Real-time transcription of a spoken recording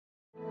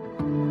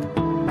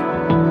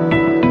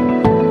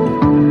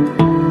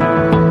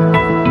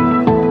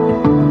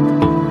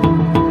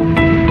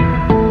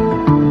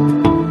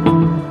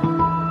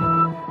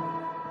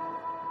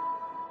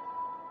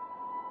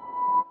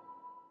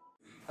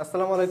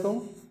আলাইকুম।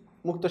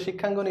 মুক্ত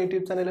শিক্ষাঙ্গন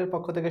ইউটিউব চ্যানেলের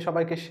পক্ষ থেকে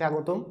সবাইকে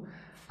স্বাগতম।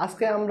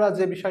 আজকে আমরা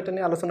যে বিষয়টা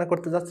নিয়ে আলোচনা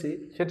করতে যাচ্ছি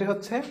সেটি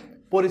হচ্ছে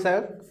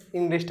পরিচয়ক,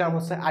 ইংলিশ টার্ম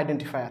হচ্ছে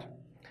আইডেন্টিফায়ার।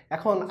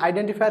 এখন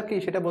আইডেন্টিফায়ার কি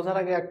সেটা বোঝার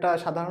আগে একটা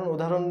সাধারণ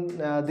উদাহরণ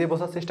দিয়ে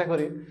বোঝার চেষ্টা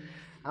করি।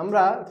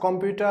 আমরা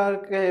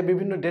কম্পিউটারকে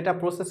বিভিন্ন ডেটা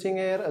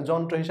প্রসেসিংয়ের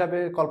যন্ত্র হিসাবে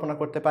কল্পনা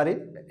করতে পারি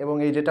এবং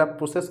এই ডেটা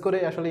প্রসেস করে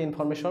আসলে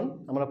ইনফরমেশন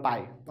আমরা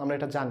পাই, আমরা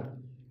এটা জানি।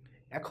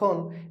 এখন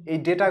এই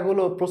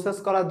ডেটাগুলো প্রসেস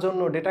করার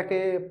জন্য ডেটাকে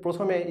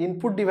প্রথমে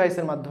ইনপুট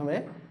ডিভাইসের মাধ্যমে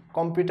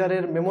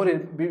কম্পিউটারের মেমোরির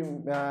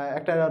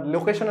একটা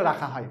লোকেশনে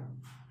রাখা হয়।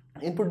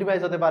 ইনপুট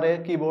ডিভাইস হতে পারে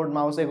কিবোর্ড,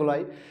 মাউস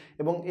এগুলাই,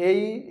 এবং এই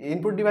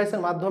ইনপুট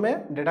ডিভাইসের মাধ্যমে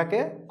ডেটাকে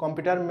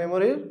কম্পিউটার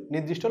মেমোরির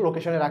নির্দিষ্ট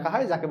লোকেশনে রাখা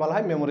হয়, যাকে বলা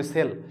হয় মেমোরি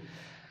সেল।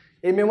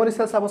 এই মেমোরি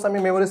সেল, সাপোজ আমি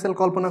মেমোরি সেল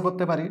কল্পনা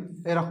করতে পারি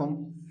এরকম,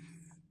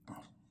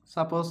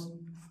 সাপোজ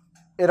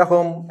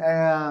এরকম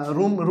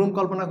রুম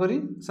কল্পনা করি।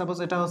 সাপোজ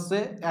এটা হচ্ছে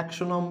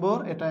 100 নম্বর,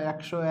 এটা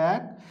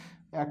 101,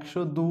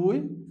 102,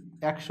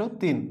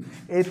 103,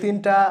 এই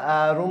তিনটা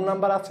রুম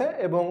নাম্বার আছে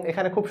এবং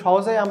এখানে খুব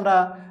সহজেই আমরা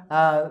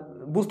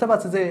বুঝতে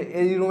পারছি যে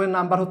এই রুমের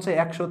নাম্বার হচ্ছে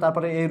 100,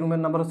 তারপরে এই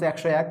রুমের নাম্বার হচ্ছে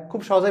 101,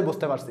 খুব সহজেই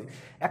বুঝতে পারছি।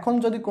 এখন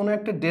যদি কোনো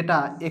একটা ডেটা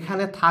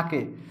এখানে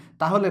থাকে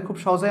তাহলে খুব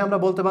সহজেই আমরা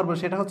বলতে পারবো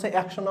সেটা হচ্ছে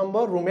 100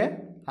 নম্বর রুমে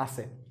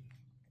আছে,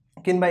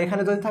 কিংবা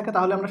এখানে যদি থাকে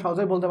তাহলে আমরা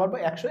সহজেই বলতে পারবো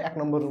 101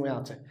 নম্বর রুমে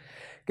আছে।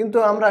 কিন্তু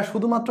আমরা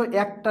শুধুমাত্র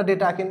একটা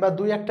ডেটা কিংবা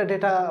একটা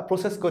ডেটা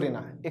প্রসেস করি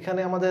না, এখানে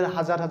আমাদের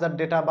হাজার হাজার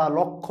ডেটা বা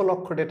লক্ষ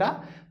লক্ষ ডেটা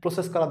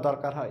প্রসেস করার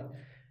দরকার হয়।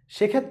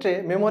 সেক্ষেত্রে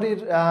মেমোরির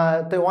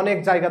তে অনেক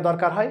জায়গা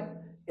দরকার হয়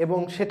এবং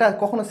সেটা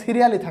কখনো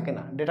সিরিয়ালি থাকে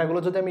না। ডেটাগুলো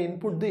যদি আমি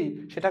ইনপুট দিই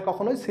সেটা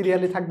কখনোই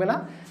সিরিয়ালি থাকবে না,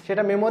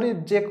 সেটা মেমোরির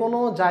যে কোনো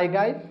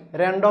জায়গায়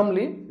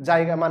র্যান্ডমলি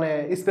জায়গা মানে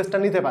স্পেসটা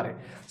নিতে পারে।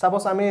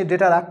 সাপোজ আমি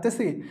ডেটা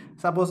রাখতেছি,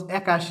 সাপোজ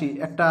 81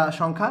 একটা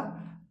সংখ্যা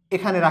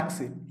এখানে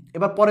রাখছি,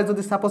 এবার পরে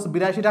যদি সাপোজ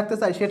 82 রাখতে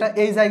চাই সেটা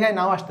এই জায়গায়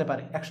নাও আসতে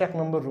পারে 101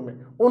 নম্বর রুমে,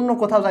 অন্য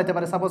কোথাও যাইতে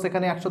পারে। সাপোজ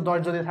এখানে 110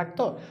 যদি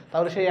থাকতো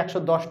তাহলে সেই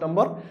 110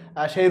 নম্বর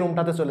সেই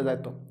রুমটাতে চলে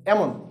যেত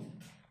এমন।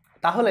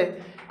 তাহলে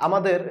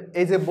আমাদের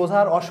এই যে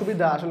বোঝার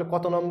অসুবিধা আসলে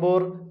কত নম্বর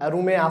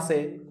রুমে আছে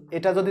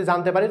এটা যদি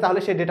জানতে পারি তাহলে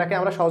সেই ডেটাকে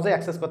আমরা সহজেই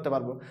অ্যাক্সেস করতে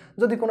পারবো।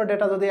 যদি কোনো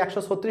ডেটা যদি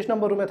 136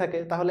 নম্বর রুমে থাকে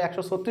তাহলে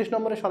 136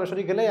 নম্বরে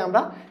সরাসরি গেলেই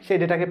আমরা সেই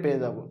ডেটাকে পেয়ে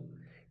যাব।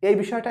 এই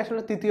বিষয়টা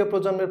আসলে তৃতীয়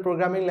প্রজন্মের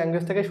প্রোগ্রামিং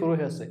ল্যাঙ্গুয়েজ থেকে শুরু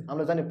হয়েছে।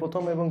 আমরা জানি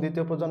প্রথম এবং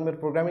দ্বিতীয় প্রজন্মের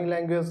প্রোগ্রামিং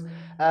ল্যাঙ্গুয়েজ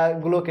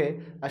গুলোকে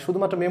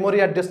শুধুমাত্র মেমোরি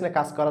অ্যাড্রেস নিয়ে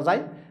কাজ করা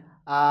যায়,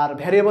 আর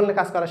ভ্যারিয়েবল নিয়ে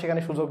কাজ করা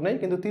সেখানে সুযোগ নেই।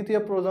 কিন্তু তৃতীয়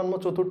প্রজন্ম,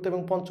 চতুর্থ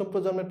এবং পঞ্চম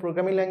প্রজন্মের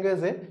প্রোগ্রামিং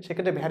ল্যাঙ্গুয়েজে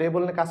সেক্ষেত্রে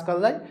ভ্যারিয়েবল নিয়ে কাজ করা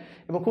যায়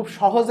এবং খুব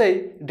সহজেই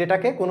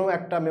ডেটাকে কোনো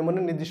একটা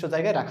মেমোরির নির্দিষ্ট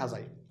জায়গায় রাখা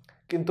যায়।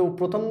 কিন্তু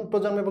প্রথম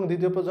প্রজন্ম এবং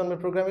দ্বিতীয় প্রজন্মের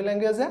প্রোগ্রামিং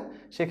ল্যাঙ্গুয়েজে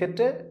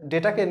সেক্ষেত্রে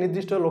ডেটাকে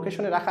নির্দিষ্ট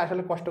লোকেশনে রাখা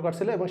আসলে কষ্টকর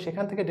ছিল এবং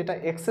সেখান থেকে ডেটা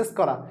অ্যাক্সেস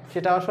করা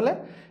সেটা আসলে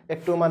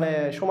একটু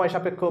সময়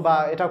সাপেক্ষ বা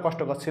এটাও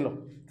কষ্টকর ছিল।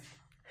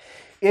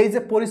 এই যে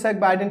পরিচয়ক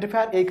বা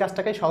আইডেন্টিফায়ার এই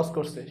কাজটাকেই সহজ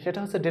করছে, সেটা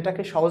হচ্ছে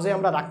ডেটাকে সহজেই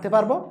আমরা রাখতে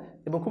পারবো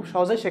এবং খুব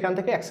সহজেই সেখান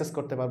থেকে অ্যাক্সেস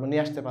করতে পারবো,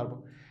 নিয়ে আসতে পারবো।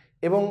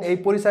 এবং এই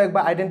পরিচয়ক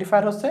বা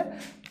আইডেন্টিফায়ার হচ্ছে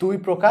দুই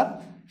প্রকার।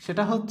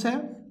 সেটা হচ্ছে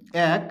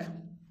এক,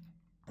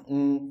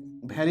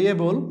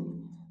 ভ্যারিয়েবল,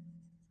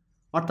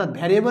 অর্থাৎ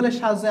ভ্যারিয়েবলের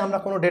সাহায্যে আমরা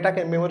কোনো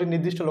ডেটাকে মেমোরির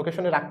নির্দিষ্ট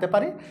লোকেশনে রাখতে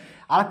পারি।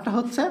 আরেকটা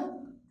হচ্ছে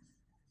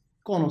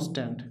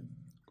কনস্ট্যান্ট,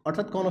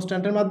 অর্থাৎ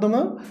কনস্ট্যান্টের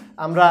মাধ্যমেও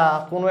আমরা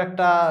কোনো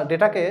একটা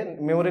ডেটাকে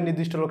মেমোরির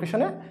নির্দিষ্ট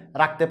লোকেশনে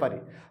রাখতে পারি।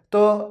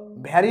 তো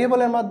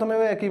ভ্যারিয়েবলের মাধ্যমে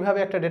কীভাবে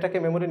একটা ডেটাকে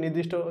মেমোরির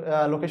নির্দিষ্ট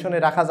লোকেশনে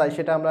রাখা যায়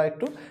সেটা আমরা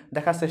একটু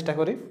দেখার চেষ্টা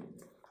করি।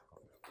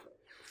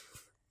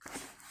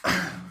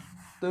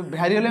 তো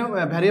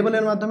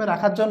ভ্যারিয়েবলের মাধ্যমে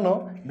রাখার জন্য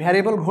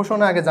ভ্যারিয়েবল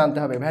ঘোষণা আগে জানতে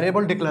হবে,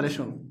 ভ্যারিয়েবল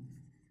ডিক্লারেশন।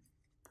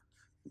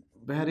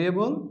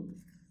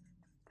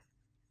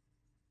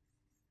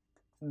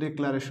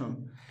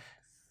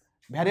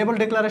 ভ্যারিয়েবল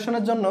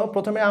ডিক্লারেশনের জন্য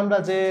প্রথমে আমরা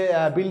যে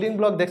বিল্ডিং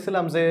ব্লক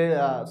দেখছিলাম যে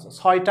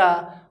 6টা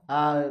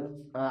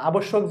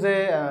আবশ্যক, যে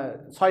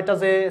 6টা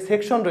যে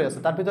সেকশন রয়েছে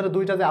তার ভিতরে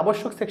 2টা যে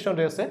আবশ্যক সেকশন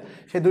রয়েছে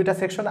সেই 2টা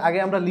সেকশন আগে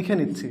আমরা লিখে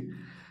নিচ্ছি।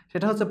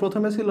 সেটা হচ্ছে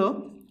প্রথমে ছিল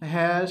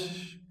হ্যাশ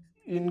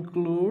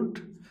ইনক্লুড,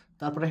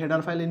 তারপরে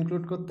হেডার ফাইল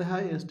ইনক্লুড করতে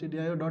হয়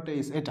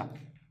stdio.h, এটা।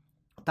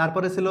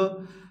 তারপরে ছিল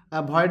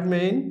ভয়েড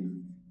মেইন,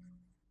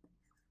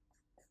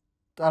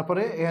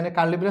 তারপরে এখানে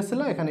কার্লি ব্রেস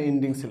ছিল, এখানে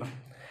ইন্ডিং ছিল।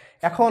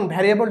 এখন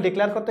ভ্যারিয়েবল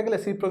ডিক্লেয়ার করতে গেলে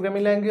সি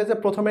প্রোগ্রামিং ল্যাঙ্গুয়েজে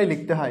প্রথমেই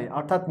লিখতে হয়,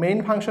 অর্থাৎ মেইন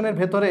ফাংশনের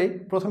ভেতরেই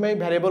প্রথমেই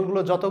ভ্যারিয়েবলগুলো,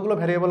 যতগুলো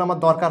ভ্যারিয়েবল আমার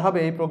দরকার হবে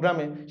এই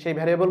প্রোগ্রামে সেই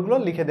ভ্যারিয়েবলগুলো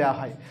লিখে দেওয়া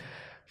হয়।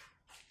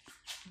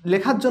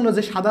 লেখার জন্য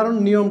যে সাধারণ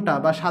নিয়মটা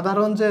বা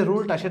সাধারণ যে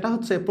রুলটা সেটা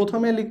হচ্ছে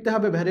প্রথমে লিখতে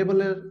হবে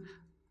ভ্যারিয়েবলের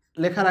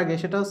লেখার আগে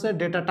সেটা হচ্ছে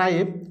ডেটা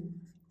টাইপ,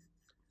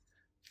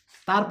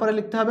 তারপরে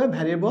লিখতে হবে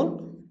ভ্যারিয়েবল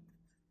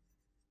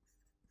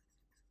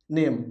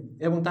নেম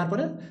এবং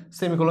তারপরে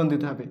সেমিকোলন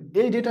দিতে হবে।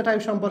 এই ডেটা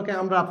টাইপ সম্পর্কে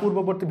আমরা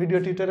পূর্ববর্তী ভিডিও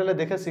টিউটোরিয়ালে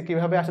দেখেছি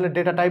কিভাবে আসলে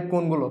ডেটা টাইপ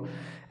কোনগুলো,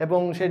 এবং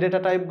সেই ডেটা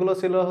টাইপগুলো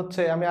ছিল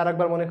হচ্ছে, আমি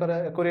আরেকবার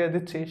করিয়ে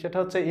দিচ্ছি, সেটা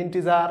হচ্ছে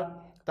ইন্টিজার,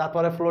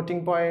 তারপরে ফ্লোটিং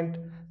পয়েন্ট,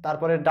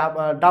 তারপরে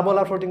ডাবল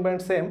আর ফ্লোটিং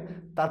পয়েন্ট সেম,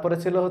 তারপরে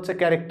ছিল হচ্ছে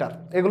ক্যারেক্টার।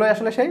 এগুলোই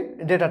আসলে সেই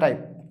ডেটা টাইপ,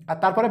 আর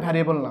তারপরে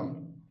ভ্যারিয়েবল নাম।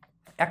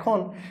 এখন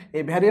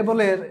এই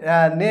ভ্যারিয়েবলের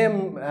নেম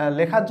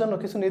লেখার জন্য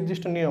কিছু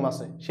নির্দিষ্ট নিয়ম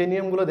আছে, সেই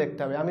নিয়মগুলো দেখতে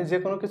হবে। আমি যে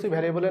কোনো কিছু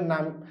ভ্যারিয়েবলের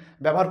নাম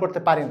ব্যবহার করতে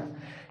পারি না।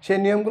 সেই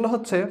নিয়মগুলো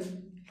হচ্ছে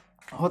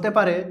হতে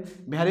পারে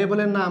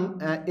ভ্যারিয়েবলের নাম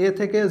এ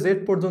থেকে জেড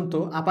পর্যন্ত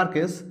আপার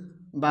কেস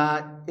বা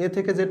এ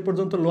থেকে জেড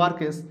পর্যন্ত লোয়ার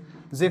কেস,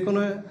 যে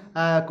কোনো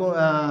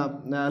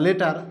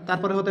লেটার,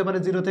 তারপরে হতে পারে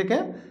 0 থেকে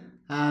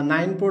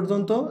 9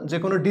 পর্যন্ত যে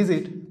কোনো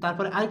ডিজিট,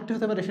 তারপরে আরেকটি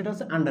হতে পারে সেটা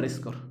হচ্ছে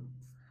আন্ডারস্কোর।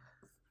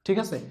 ঠিক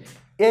আছে,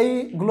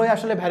 এইগুলোই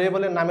আসলে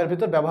ভ্যারিয়েবলের নামের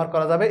ভিতর ব্যবহার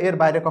করা যাবে, এর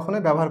বাইরে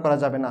কখনোই ব্যবহার করা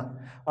যাবে না।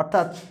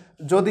 অর্থাৎ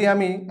যদি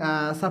আমি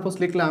সাপোজ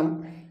লিখলাম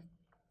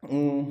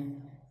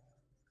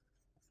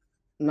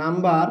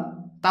নাম্বার,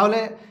 তাহলে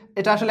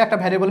এটা আসলে একটা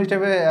ভ্যারিয়েবল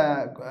হিসেবে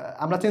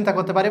আমরা চিন্তা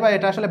করতে পারি, বা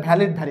এটা আসলে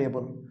ভ্যালিড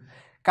ভ্যারিয়েবল,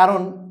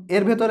 কারণ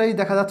এর ভেতরেই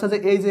দেখা যাচ্ছে যে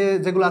এই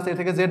যেগুলো আছে এ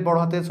থেকে জেড বড়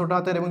হাতের, ছোটো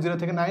হাতের এবং 0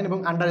 থেকে 9 এবং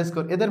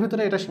আন্ডারস্কোর, এদের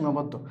ভিতরে এটা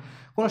সীমাবদ্ধ,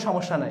 কোনো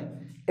সমস্যা নাই।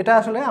 এটা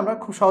আসলে আমরা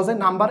খুব সহজে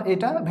নাম্বার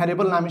এটা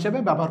ভ্যারিয়েবল নাম হিসেবে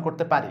ব্যবহার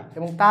করতে পারি,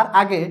 এবং তার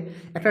আগে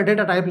একটা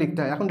ডেটা টাইপ লিখতে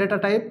হয়। এখন ডেটা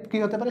টাইপ কী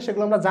হতে পারে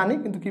সেগুলো আমরা জানি,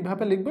 কিন্তু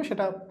কীভাবে লিখবো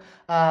সেটা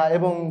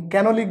এবং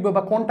কেন লিখবো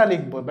বা কোনটা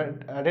লিখবো,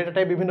 ডেটা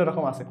টাইপ বিভিন্ন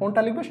রকম আছে,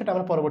 কোনটা লিখবো সেটা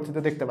আমরা পরবর্তীতে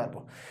দেখতে পারবো।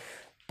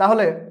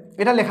 তাহলে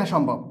এটা লেখা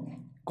সম্ভব।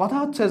 কথা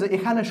হচ্ছে যে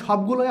এখানে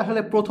সবগুলোই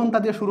আসলে প্রথমটা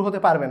দিয়ে শুরু হতে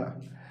পারবে না,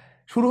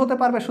 শুরু হতে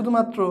পারবে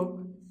শুধুমাত্র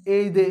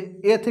এই যে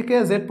এ থেকে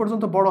জেড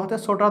পর্যন্ত বড়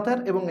হাতের, ছোট হাতের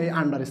এবং এই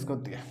আন্ডারস্কোর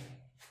দিয়ে।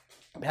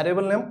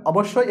 ভ্যারিয়েবল নেম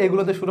অবশ্যই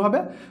এইগুলো দিয়ে শুরু হবে,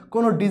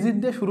 কোনো ডিজিট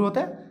দিয়ে শুরু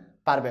হতে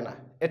পারবে না।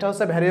 এটা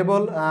হচ্ছে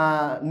ভ্যারিয়েবল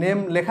নেম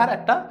লেখার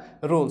একটা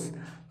রুলস।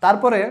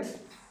 তারপরে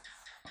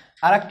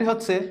আরেকটি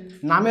হচ্ছে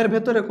নামের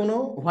ভেতরে কোনো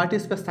হোয়াইট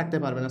স্পেস থাকতে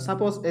পারবে না।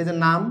 সাপোজ এই যে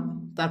নাম,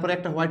 তারপরে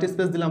একটা হোয়াইট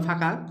স্পেস দিলাম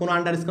ফাঁকা, কোনো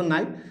আন্ডারস্কোর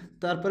নাই,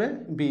 তারপরে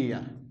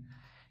বিআর,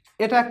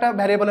 এটা একটা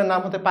ভ্যারিয়েবলের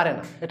নাম হতে পারে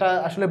না, এটা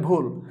আসলে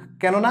ভুল।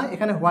 কেননা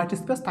এখানে হোয়াইট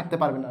স্পেস থাকতে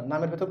পারবে না,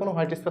 নামের ভেতর কোনো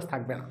হোয়াইট স্পেস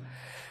থাকবে না।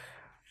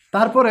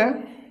 তারপরে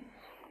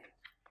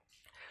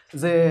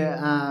যে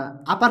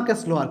upper case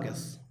lower case,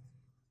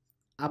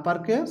 upper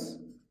case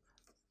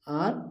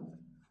আর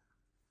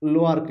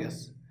লোয়ার কেস,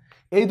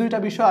 এই দুইটা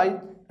বিষয়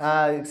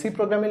সি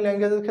প্রোগ্রামিং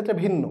ল্যাঙ্গুয়েজের ক্ষেত্রে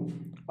ভিন্ন।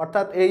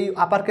 অর্থাৎ এই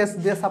আপার কেস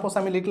দিয়ে সাপোজ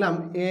আমি লিখলাম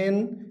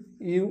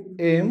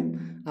NUM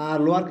আর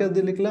লোয়ার কেস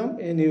দিয়ে লিখলাম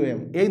NUM,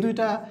 এই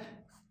দুইটা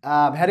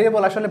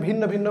ভ্যারিয়েবল আসলে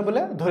ভিন্ন ভিন্ন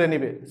বলে ধরে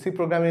নেবে সি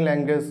প্রোগ্রামিং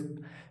ল্যাঙ্গুয়েজ,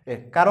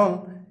 কারণ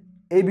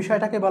এই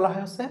বিষয়টাকে বলা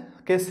হয় হচ্ছে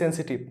কেস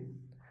সেন্সিটিভ।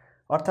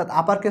 অর্থাৎ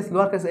আপার কেস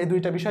লোয়ার কেস এই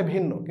দুইটা বিষয়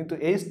ভিন্ন, কিন্তু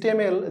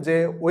HTML যে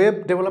ওয়েব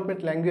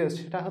ডেভেলপমেন্ট ল্যাঙ্গুয়েজ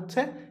সেটা হচ্ছে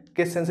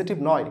কেস সেন্সিটিভ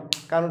নয়।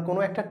 কারণ কোনো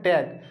একটা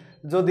ট্যাগ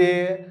যদি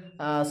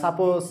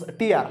সাপোজ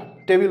টিআর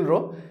টেবিল রো,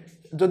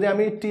 যদি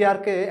আমি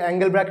টিআরকে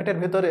অ্যাঙ্গেল ব্র্যাকেটের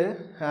ভেতরে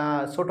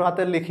ছোটো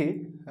হাতের লিখি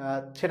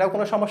সেটাও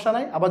কোনো সমস্যা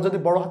নাই, আবার যদি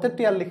বড় হাতের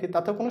টিআর লিখি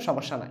তাতেও কোনো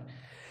সমস্যা নাই।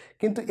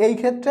 কিন্তু এই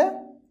ক্ষেত্রে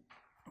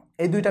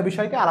এই দুইটা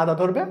বিষয়কে আলাদা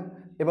ধরবে,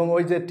 এবং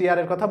ওই যে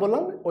টিআরের কথা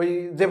বললাম ওই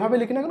যেভাবে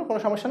লিখি না কেন কোনো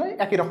সমস্যা নাই,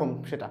 একই রকম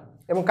সেটা,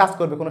 এবং কাজ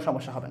করবে, কোনো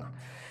সমস্যা হবে না।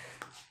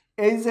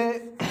 এই যে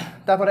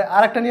তারপরে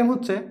আরেকটা নিয়ম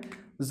হচ্ছে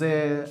যে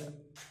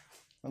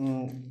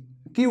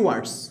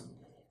কিওয়ার্ডস,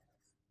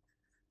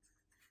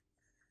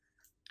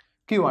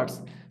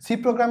 সি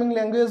প্রোগ্রামিং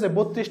ল্যাঙ্গুয়েজে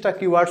 32টা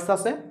কিওয়ার্ডস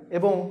আছে,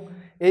 এবং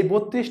এই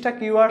 32টা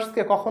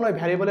কিওয়ার্ডসকে কখনোই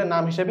ভ্যারিয়েবলের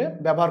নাম হিসেবে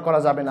ব্যবহার করা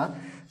যাবে না।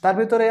 তার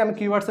ভিতরে আমি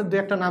কিওয়ার্ডসের দু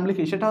একটা নাম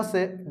লিখি, সেটা হচ্ছে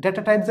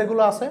ডেটা টাইপ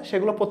যেগুলো আছে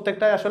সেগুলো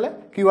প্রত্যেকটাই আসলে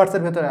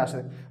কিওয়ার্ডসের ভেতরে আসে।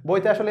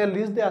 বইতে আসলে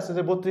লিস্ট দিয়ে আছে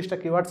যে 32টা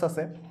কিওয়ার্ডস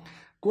আছে।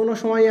 কোনো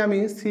সময় আমি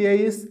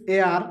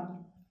CHAR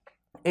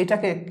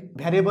এইটাকে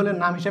ভ্যারিয়েবলের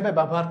নাম হিসেবে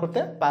ব্যবহার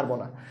করতে পারবো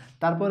না।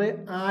 তারপরে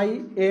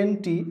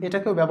INT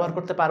এটাকেও ব্যবহার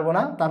করতে পারবো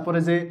না। তারপরে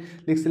যে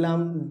লিখছিলাম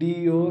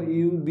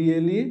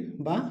DOUBLE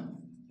বা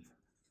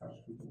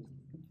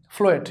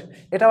ফ্লোয়েট,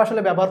 এটাও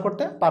আসলে ব্যবহার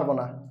করতে পারবো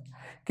না।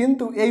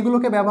 কিন্তু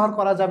এইগুলোকে ব্যবহার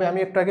করা যাবে, আমি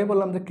একটু আগে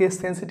বললাম যে কেস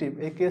সেন্সিটিভ,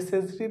 এই কেস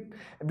সেন্সিটিভ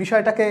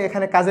বিষয়টাকে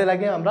এখানে কাজে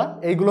লাগিয়ে আমরা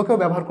এইগুলোকেও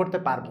ব্যবহার করতে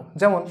পারবো।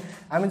 যেমন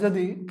আমি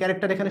যদি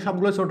ক্যারেক্টার এখানে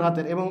সবগুলো ছোটো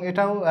হাতের, এবং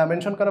এটাও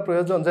মেনশন করা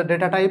প্রয়োজন যে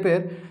ডেটা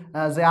টাইপের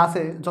যে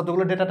আছে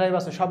যতগুলো ডেটা টাইপ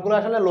আছে সবগুলো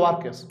আসলে লোয়ার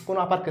কেস, কোনো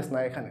আপার কেস না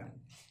এখানে।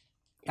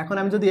 এখন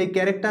আমি যদি এই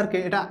ক্যারেক্টারকে,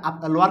 এটা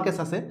লোয়ার কেস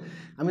আছে,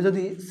 আমি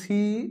যদি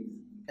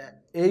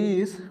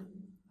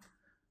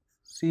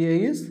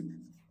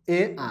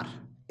CHAR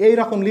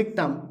এইরকম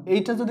লিখতাম,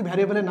 এইটা যদি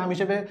ভ্যারিয়েবলের নাম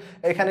হিসেবে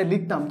এখানে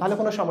লিখতাম তাহলে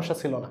কোনো সমস্যা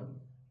ছিল না।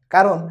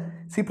 কারণ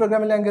সি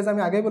প্রোগ্রামিং ল্যাঙ্গুয়েজ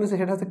আমি আগেই বলেছি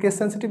সেটা হচ্ছে কেস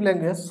সেন্সিটিভ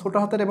ল্যাঙ্গুয়েজ, ছোটো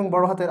হাতের এবং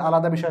বড় হাতের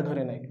আলাদা বিষয়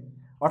ধরে নেয়।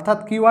 অর্থাৎ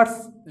কিওয়ার্ডস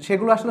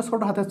সেগুলো আসলে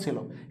ছোটো হাতের ছিল,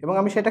 এবং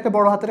আমি সেটাকে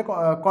বড় হাতের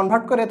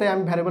কনভার্ট করে তাই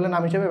আমি ভ্যারিয়েবলের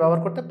নাম হিসেবে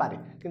ব্যবহার করতে পারি,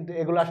 কিন্তু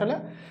এগুলো আসলে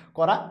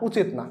করা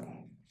উচিত না।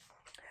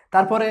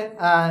 তারপরে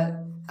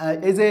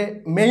এই যে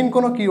মেইন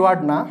কোনো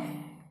কিওয়ার্ড না,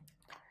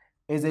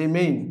 এই যে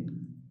মেইন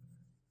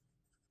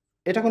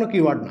এটা কোনো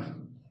কিওয়ার্ড না,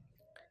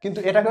 কিন্তু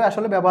এটাকে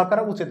আসলে ব্যবহার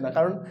করা উচিত না,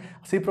 কারণ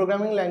সি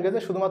প্রোগ্রামিং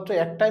ল্যাঙ্গুয়েজে শুধুমাত্র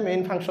একটাই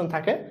মেইন ফাংশন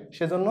থাকে,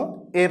 সেজন্য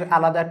এর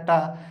আলাদা একটা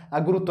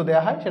গুরুত্ব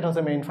দেওয়া হয়, সেটা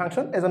হচ্ছে মেইন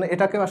ফাংশন, এজন্য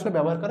এটাকে আসলে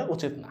ব্যবহার করা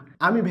উচিত না।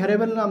 আমি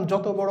ভ্যারিয়েবল নাম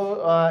যত বড়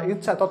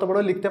ইচ্ছা তত বড়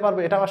লিখতে পারবো,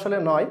 এটা আসলে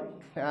নয়।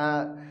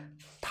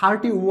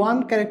 31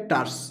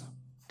 ক্যারেক্টার্স,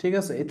 ঠিক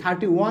আছে, এই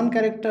 31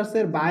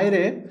 ক্যারেক্টার্সের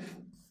বাইরে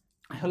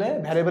আসলে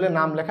ভ্যারিয়েবলের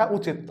নাম লেখা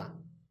উচিত না,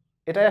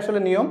 এটাই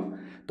আসলে নিয়ম।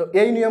 তো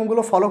এই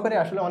নিয়মগুলো ফলো করে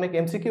আসলে অনেক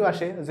MCQ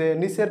আসে যে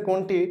নিচের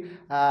কোনটি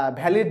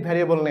ভ্যালিড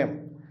ভ্যারিয়েবল নেম,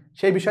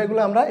 সেই বিষয়গুলো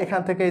আমরা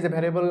এখান থেকে এই যে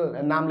ভ্যারিয়েবল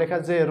নাম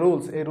লেখার যে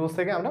রুলস, এই রুলস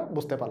থেকে আমরা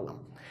বুঝতে পারলাম।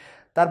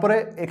 তারপরে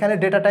এখানে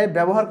ডেটা টাইপ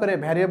ব্যবহার করে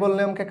ভ্যারিয়েবল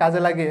নেমকে কাজে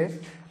লাগিয়ে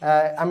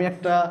আমি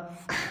একটা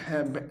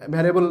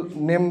ভ্যারিয়েবল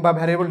নেম বা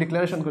ভ্যারিয়েবল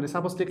ডিক্লারেশন করি।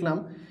 সাপোজ লিখলাম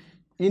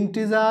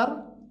ইন্টিজার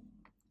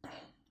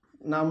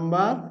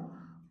নাম্বার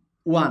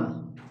 1,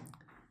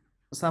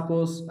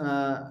 সাপোজ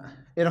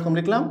এরকম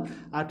লিখলাম।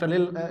 আর একটা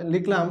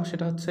লিখলাম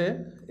সেটা হচ্ছে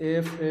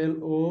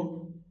FLOAT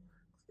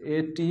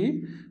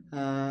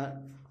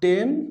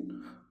 10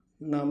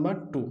 নাম্বার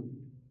 2।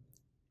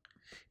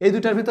 এই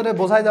দুটার ভিতরে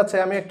বোঝাই যাচ্ছে,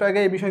 আমি একটু আগে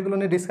এই বিষয়গুলো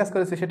নিয়ে ডিসকাস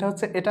করেছি, সেটা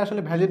হচ্ছে এটা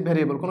আসলে ভ্যালিড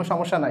ভ্যারিয়েবল, কোনো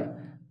সমস্যা নাই।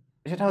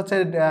 সেটা হচ্ছে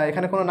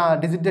এখানে কোনো না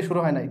ডিজিট দিয়ে শুরু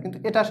হয় নাই, কিন্তু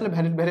এটা আসলে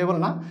ভ্যালিড ভ্যারিয়েবল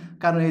না,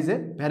 কারণ এই যে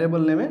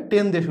ভ্যারিয়েবল নেমে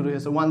 10 দিয়ে শুরু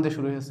হয়েছে, 1 দিয়ে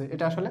শুরু হয়েছে,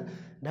 এটা আসলে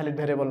ভ্যালিড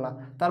ভ্যারিয়েবল না।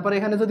 তারপরে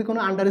এখানে যদি কোনো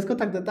আন্ডারস্কোর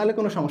থাকতো তাহলে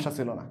কোনো সমস্যা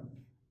ছিল না,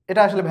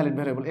 এটা আসলে ভ্যালিড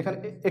ভ্যারিয়েবল, এখানে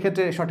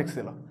এক্ষেত্রে সঠিক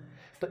ছিল।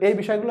 তো এই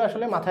বিষয়গুলো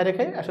আসলে মাথায়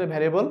রেখে আসলে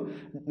ভ্যারিয়েবল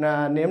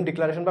নেম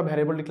ডিক্লারেশন বা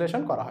ভ্যারিয়েবল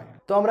ডিক্লারেশন করা হয়।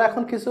 তো আমরা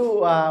এখন কিছু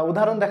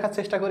উদাহরণ দেখার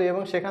চেষ্টা করি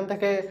এবং সেখান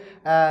থেকে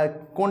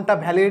কোনটা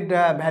ভ্যালিড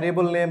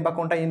ভ্যারিয়েবল নেম বা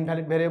কোনটা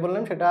ইনভ্যালিড ভ্যারিয়েবল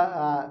নেম সেটা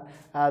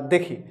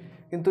দেখি।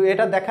 কিন্তু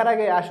এটা দেখার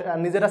আগে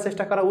নিজেরা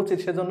চেষ্টা করা উচিত,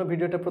 সেজন্য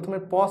ভিডিওটা প্রথমে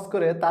পজ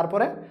করে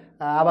তারপরে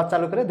আবার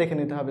চালু করে দেখে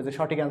নিতে হবে যে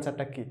সঠিক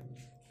অ্যান্সারটা কী।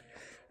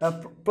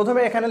 প্রথমে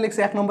এখানে লিখছি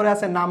 1 নম্বরে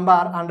আছে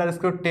নাম্বার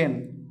আন্ডারস্কোর 10,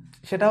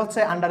 সেটা হচ্ছে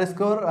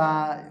আন্ডারস্কোর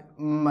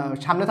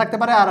সামনে থাকতে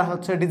পারে, আর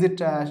হচ্ছে ডিজিট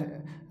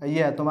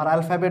তোমার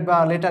অ্যালফাবেট বা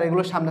লেটার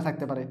এগুলো সামনে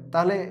থাকতে পারে।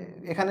 তাহলে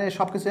এখানে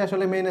সব কিছুই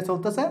আসলে মেইনে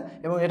চলতেছে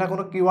এবং এটা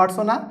কোনো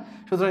কিওয়ার্ডসও না,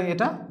 সুতরাং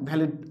এটা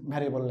ভ্যালিড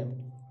ভ্যারিয়েবল নেম।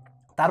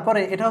 তারপরে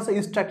এটা হচ্ছে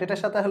ইনস্ট্রাক্ট,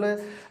 এটার সাথে হলে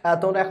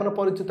তোমরা এখনও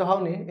পরিচিত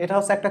হওনি। এটা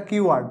হচ্ছে একটা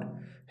কিওয়ার্ড,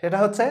 সেটা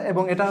হচ্ছে,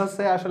 এবং এটা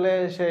হচ্ছে আসলে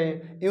সেই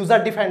ইউজার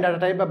ডিফাইন্ড ডাটা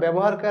টাইপ বা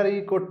ব্যবহারকারী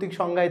কর্তৃক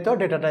সংজ্ঞায়িত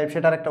ডেটা টাইপ,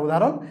 সেটার একটা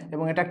উদাহরণ,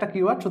 এবং এটা একটা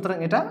কিওয়ার্ড, সুতরাং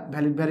এটা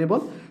ভ্যালিড ভ্যারিয়েবল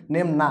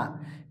নেম না।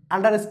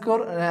 আন্ডারস্কোর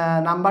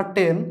নাম্বার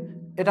 10,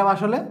 এটাও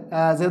আসলে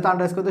যেহেতু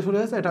আন্ডারস্কোর দিয়ে শুরু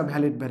হয়েছে, এটা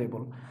ভ্যালিড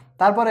ভ্যারিয়েবল।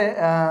 তারপরে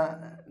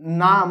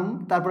নাম,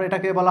 তারপরে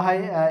এটাকে বলা হয়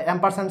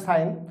অ্যাম্পারস্যান্ড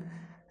সাইন,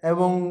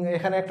 এবং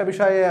এখানে একটা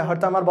বিষয়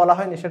হয়তো আমার বলা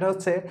হয়নি, সেটা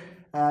হচ্ছে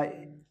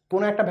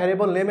কোনো একটা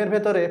ভ্যারিয়েবল নেমের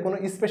ভেতরে কোনো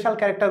স্পেশাল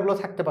ক্যারেক্টারগুলো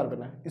থাকতে পারবে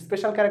না।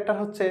 স্পেশাল ক্যারেক্টার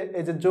হচ্ছে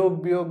এই যে যোগ,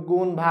 বিয়োগ,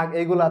 গুণ, ভাগ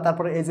এইগুলা,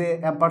 তারপরে এই যে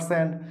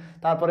অ্যাম্পারস্যান্ড,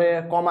 তারপরে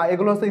কমা,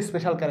 এগুলো হচ্ছে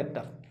স্পেশাল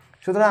ক্যারেক্টার।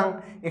 সুতরাং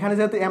এখানে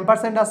যেহেতু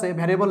অ্যাম্পারস্যান্ড আছে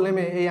ভ্যারিয়েবল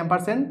নেমে, এই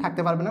অ্যাম্পারস্যান্ড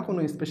থাকতে পারবে না, কোনো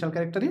স্পেশাল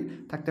ক্যারেক্টারই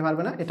থাকতে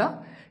পারবে না, এটা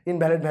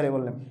ইনভ্যালিড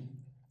ভ্যারিয়েবল নেম।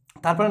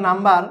 তারপরে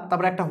নাম্বার,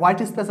 তারপরে একটা হোয়াইট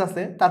স্পেস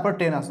আছে, তারপর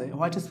 10 আছে,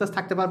 হোয়াইট স্পেস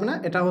থাকতে পারবে না,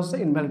 এটা হচ্ছে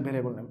ইনভ্যালিড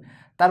ভ্যারিয়েবল নেম।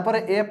 তারপরে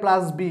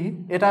A+B,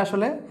 এটা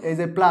আসলে এই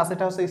যে প্লাস,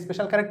 এটা হচ্ছে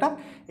স্পেশাল ক্যারেক্টার,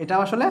 এটাও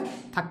আসলে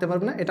থাকতে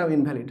পারবে না, এটাও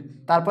ইনভ্যালিড।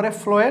 তারপরে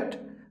ফ্লোয়েট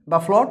বা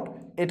ফ্লোট,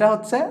 এটা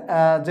হচ্ছে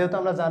যেহেতু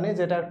আমরা জানি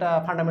যে এটা একটা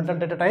ফান্ডামেন্টাল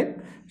ডেটা টাইপ,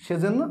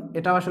 সেজন্য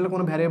এটাও আসলে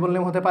কোনো ভ্যারিয়েবল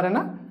নেম হতে পারে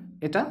না,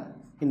 এটা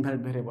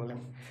ইনভ্যালিড ভ্যারিয়েবল নেম।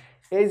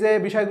 এই যে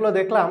বিষয়গুলো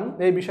দেখলাম,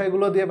 এই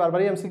বিষয়গুলো দিয়ে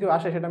বারবারই এমসিকিউ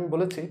আসে, সেটা আমি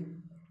বলেছি।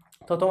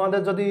 তো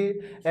তোমাদের যদি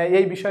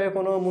এই বিষয়ে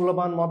কোনো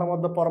মূল্যবান মতামত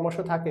বা পরামর্শ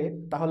থাকে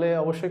তাহলে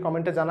অবশ্যই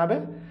কমেন্টে জানাবে।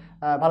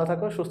 ভালো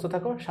থাকো, সুস্থ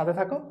থাকো, সাথে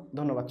থাকো।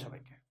 ধন্যবাদ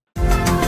সবাইকে।